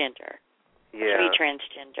 Transgender. Yeah. To be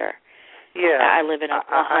transgender. Yeah, I live in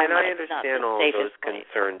Oklahoma. And I understand all those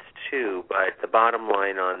concerns too, but the bottom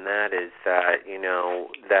line on that is that,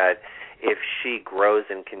 that if she grows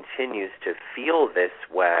and continues to feel this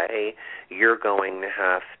way, you're going to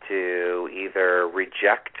have to either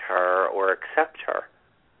reject her or accept her.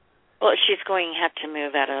 Well, she's going to have to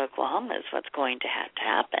move out of Oklahoma is what's going to have to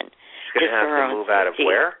happen. She's going to have to move out of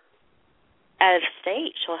where? Out of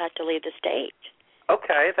state. She'll have to leave the state.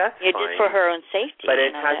 Okay, that's fine. Just for her own safety. But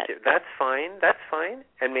it has to. That's fine.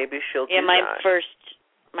 And maybe she'll do my that.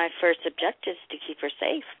 My first objective is to keep her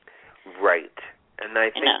safe. Right. And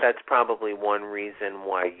I think that's probably one reason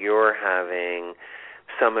why you're having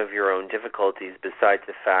some of your own difficulties, besides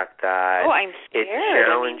the fact that it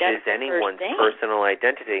challenges anyone's personal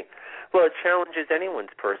identity. Well, it challenges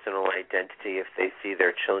anyone's personal identity if they see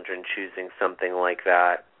their children choosing something like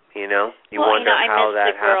that. You wonder how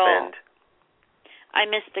that happened. I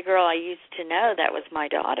miss the girl I used to know that was my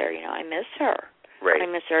daughter. I miss her. Right. I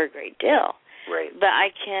miss her a great deal. Right. But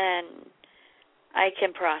I can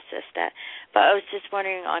process that. But I was just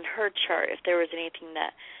wondering on her chart if there was anything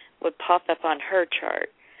that would pop up on her chart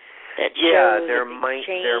that shows there might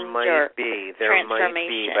be.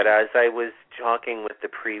 But as I was talking with the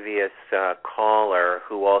previous caller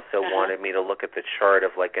who also wanted me to look at the chart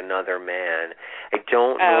of like another man, I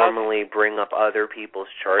don't normally bring up other people's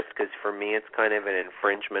charts because for me it's kind of an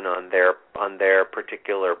infringement on their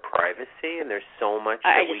particular privacy, and there's so much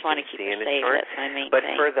that we can see in a chart. But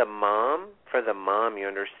for the mom, you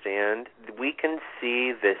understand, we can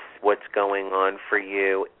see this, what's going on for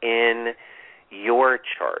you in your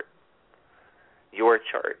chart.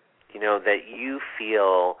 That you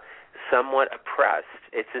feel somewhat oppressed.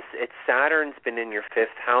 It's Saturn's been in your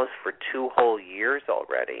 5th house for 2 whole years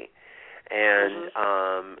already, and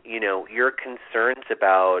your concerns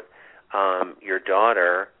about your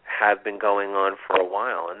daughter have been going on for a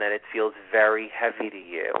while, and that it feels very heavy to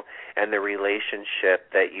you, and the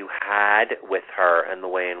relationship that you had with her and the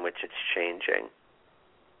way in which it's changing.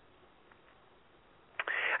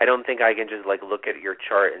 I don't think I can just look at your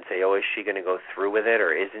chart and say, is she going to go through with it, or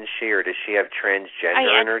isn't she, or does she have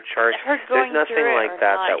transgender in her chart? There's nothing like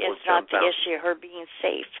that will jump out. It's not the issue. Her being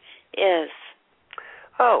safe is.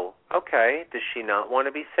 Oh, okay. Does she not want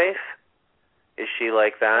to be safe? Is she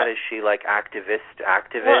like that? Is she like activist?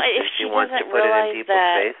 Well, if she wants to put it in people's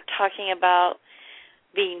face? Talking about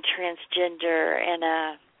being transgender in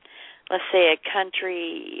let's say a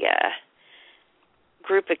country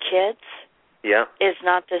group of kids. Yeah. Is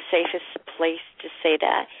not the safest place to say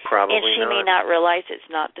that. Probably not. And she may not realize it's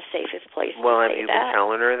not the safest place to say that. Well, have you been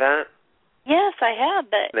telling her that? Yes, I have,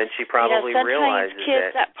 but then she probably realizes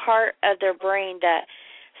sometimes kids, that part of their brain that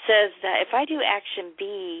says that if I do action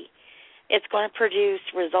B, it's going to produce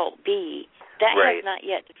result B. That has not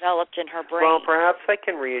yet developed in her brain. Well, perhaps I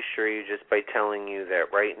can reassure you just by telling you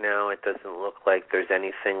that right now it doesn't look like there's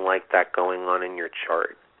anything like that going on in your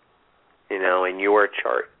chart. In your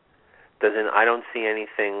chart. I don't see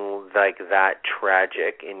anything like that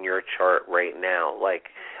tragic in your chart right now.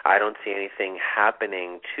 I don't see anything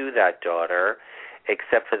happening to that daughter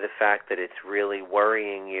except for the fact that it's really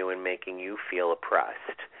worrying you and making you feel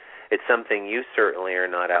oppressed. It's something you certainly are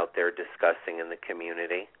not out there discussing in the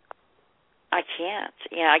community. I can't.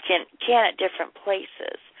 I can at different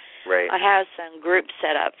places. Right. I have some groups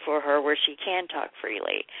set up for her where she can talk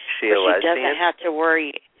freely. She a lesbian? She doesn't have to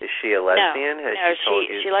worry. Is she a lesbian? No,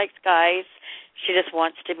 she likes guys. She just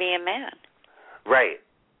wants to be a man. Right.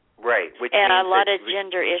 Which and a lot of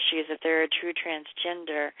gender issues, if they're a true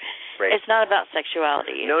transgender. Right. It's not about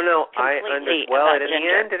sexuality. No, I understand. Well, in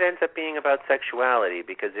the end, it ends up being about sexuality,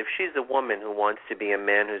 because if she's a woman who wants to be a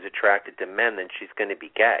man who's attracted to men, then she's going to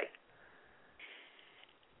be gay.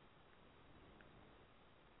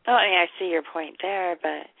 Oh, I see your point there,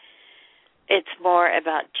 but it's more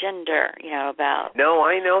about gender, about... No,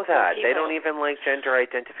 I know that. They don't even like gender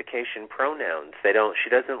identification pronouns. She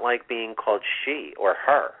doesn't like being called she or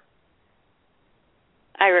her.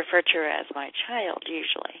 I refer to her as my child,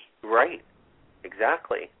 usually. Right.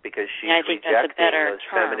 Exactly. Because she's rejecting those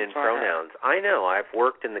feminine pronouns. I know. I've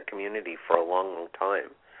worked in the community for a long, long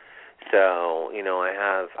time. So,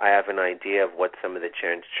 I have an idea of what some of the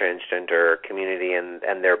transgender community and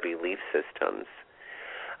their belief systems.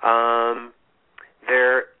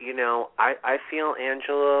 I feel,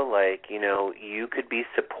 Angela, like, you could be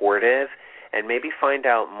supportive and maybe find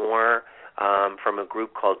out more from a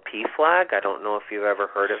group called P-Flag. I don't know if you've ever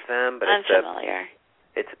heard of them, but I'm familiar.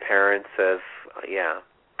 It's parents of,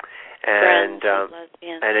 and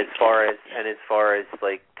as far as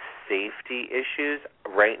like safety issues,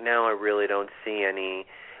 right now I really don't see any,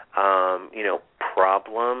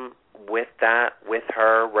 problem with that with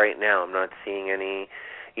her right now. I'm not seeing any,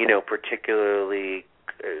 particularly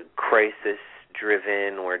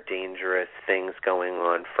crisis-driven or dangerous things going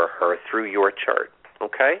on for her through your chart.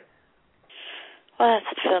 Okay? Well,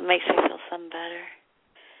 that makes me feel some better.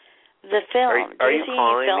 The film. Are you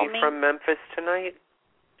calling me from Memphis tonight?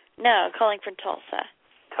 No, calling from Tulsa.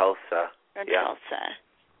 Tulsa. Tulsa.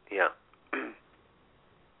 Yeah.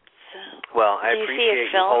 So, well, I do you appreciate see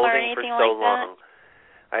a film you holding or anything for so like long.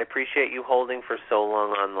 That? I appreciate you holding for so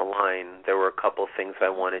long on the line. There were a couple things I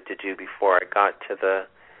wanted to do before I got to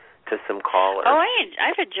some callers. Oh,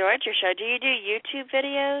 I've enjoyed your show. Do you do YouTube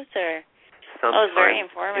videos or? Sometimes. It was very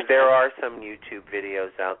informative. There are some YouTube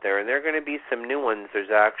videos out there, and there are going to be some new ones.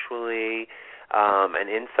 There's actually an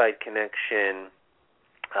Inside Connection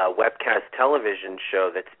webcast television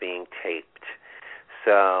show that's being taped.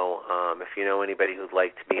 So if you know anybody who'd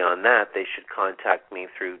like to be on that, they should contact me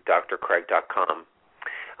through drcraig.com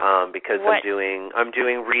because I'm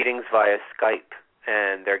doing readings via Skype,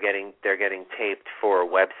 and they're getting taped for a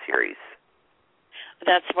web series.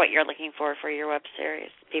 That's what you're looking for your web series,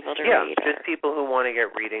 people to read? Yeah, just people who want to get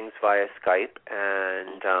readings via Skype,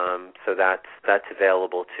 and so that's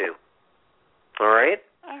available too. All right?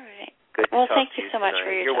 All right. Good to well, talk thank to you so much tonight.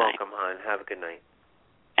 for your You're time. welcome, hon. Have a good night.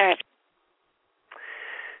 All right.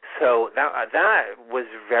 So that was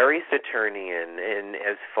very Saturnian in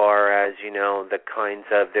as far as, the kinds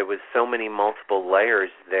of, there was so many multiple layers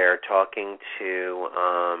there talking to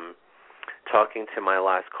my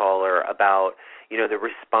last caller about, the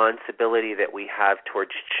responsibility that we have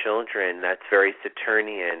towards children. That's very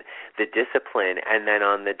Saturnian, the discipline, and then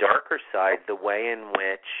on the darker side, the way in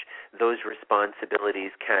which those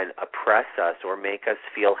responsibilities can oppress us or make us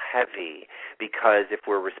feel heavy, because if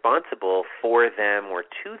we're responsible for them or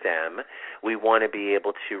to them, we want to be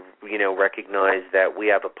able to, recognize that we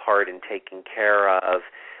have a part in taking care of,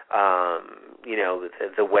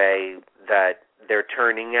 the way that they're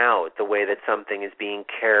turning out, the way that something is being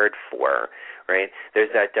cared for, right?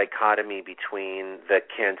 There's that dichotomy between the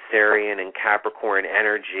Cancerian and Capricorn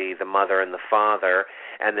energy, the mother and the father,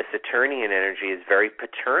 and the Saturnian energy is very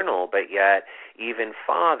paternal, but yet even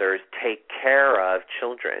fathers take care of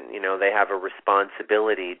children. They have a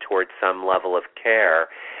responsibility towards some level of care,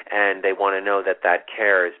 and they want to know that that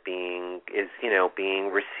care is being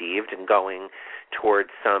received and going towards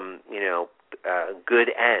some, good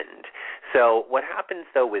end. So what happens,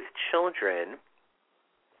 though, with children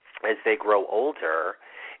as they grow older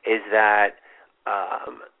is that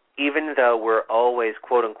even though we're always,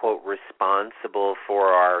 quote-unquote, responsible for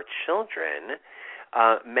our children,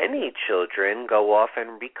 many children go off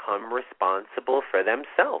and become responsible for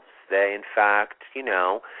themselves. They, in fact,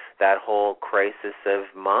 that whole crisis of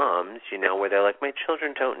moms, where they're like, my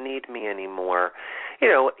children don't need me anymore.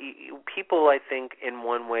 People, I think, in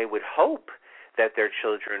one way would hope that their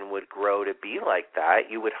children would grow to be like that.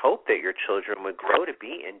 You would hope that your children would grow to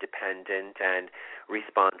be independent and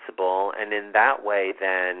responsible, and in that way,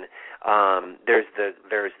 then there's the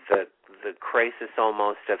crisis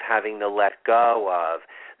almost of having to let go of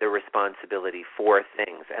the responsibility for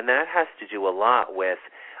things, and that has to do a lot with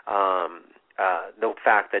the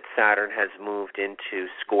fact that Saturn has moved into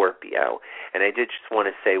Scorpio. And I did just want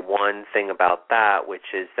to say one thing about that,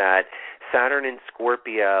 which is that Saturn in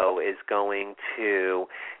Scorpio is going to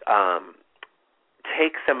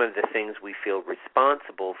take some of the things we feel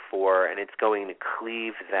responsible for, and it's going to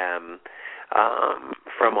cleave them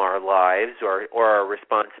from our lives, or our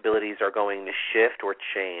responsibilities are going to shift or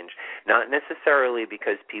change. Not necessarily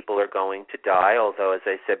because people are going to die, although, as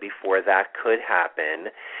I said before, that could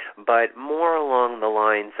happen, but more along the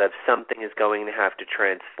lines of something is going to have to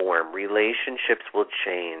transform. Relationships will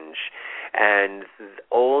change, and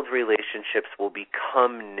old relationships will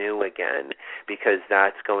become new again, because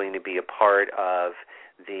that's going to be a part of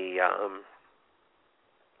the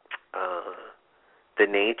the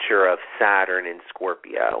nature of Saturn in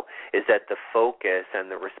Scorpio is that the focus and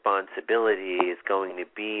the responsibility is going to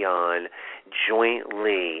be on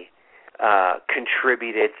jointly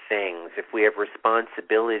contributed things. If we have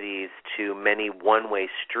responsibilities to many one-way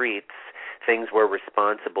streets, things we're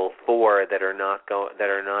responsible for that are not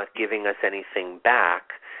giving us anything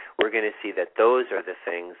back, we're going to see that those are the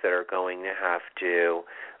things that are going to have to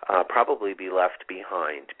probably be left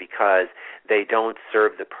behind because they don't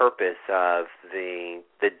serve the purpose of the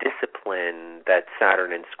discipline that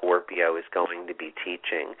Saturn and Scorpio is going to be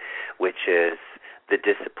teaching, which is the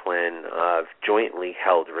discipline of jointly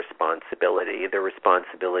held responsibility, the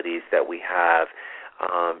responsibilities that we have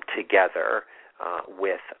together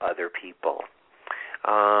with other people.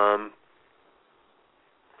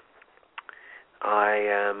 I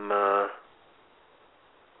am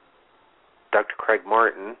Dr. Craig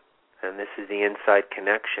Martin, and this is the Inside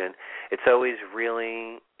Connection. It's always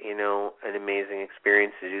really, an amazing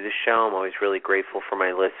experience to do the show. I'm always really grateful for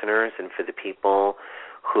my listeners and for the people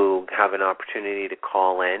who have an opportunity to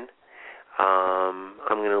call in. I'm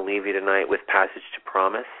going to leave you tonight with Passage to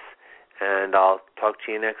Promise, and I'll talk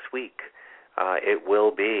to you next week. It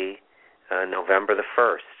will be November the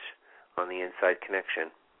 1st on the Inside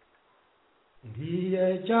Connection.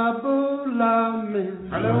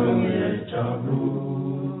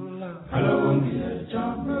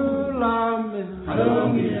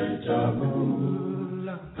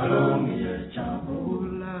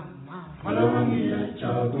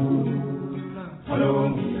 Hello,